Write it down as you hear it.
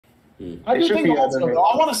I It do should think be also, though,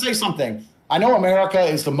 I want to say something. I know America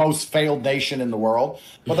is the most failed nation in the world,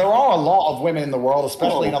 but there are a lot of women in the world,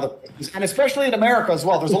 especially in other places, and especially in America as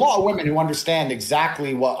well. There's a lot of women who understand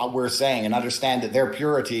exactly what we're saying and understand that their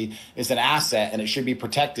purity is an asset and it should be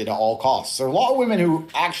protected at all costs. There are a lot of women who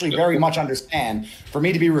actually very much understand. For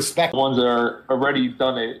me to be respected, ones that are already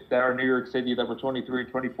done it, that are in New York City, that were 23,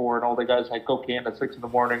 24, and all the guys had cocaine at 6 in the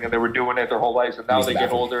morning and they were doing it their whole lives, and now they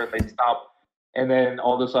get older and they stop, and then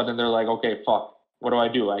all of a sudden they're like, okay, fuck, what do I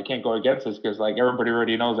do? I can't go against this because like everybody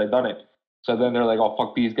already knows I've done it. So then they're like, oh,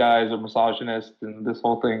 fuck these guys, they're misogynist and this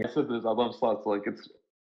whole thing. I said this, I love sluts. Like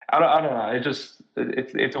I don't know.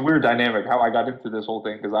 It's a weird dynamic how I got into this whole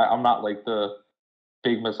thing because I'm not like the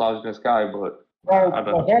big misogynist guy, but well, I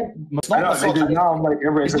don't know. it's not misogynistic. Now I'm like,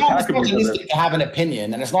 everybody's It's not attacking me for this. misogynistic to have an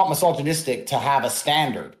opinion, and it's not misogynistic to have a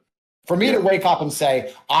standard. For me to wake up and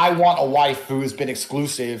say, I want a wife who has been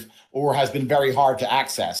exclusive or has been very hard to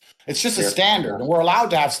access. It's just a standard, and we're allowed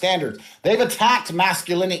to have standards. They've attacked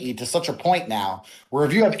masculinity to such a point now where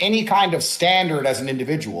if you have any kind of standard as an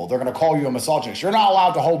individual, they're going to call you a misogynist. You're not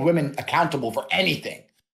allowed to hold women accountable for anything.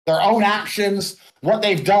 Their own actions, what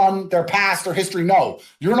they've done, their past, their history. No,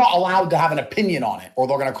 you're not allowed to have an opinion on it, or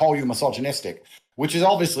they're going to call you misogynistic, which is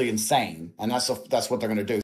obviously insane. And that's what they're going to do.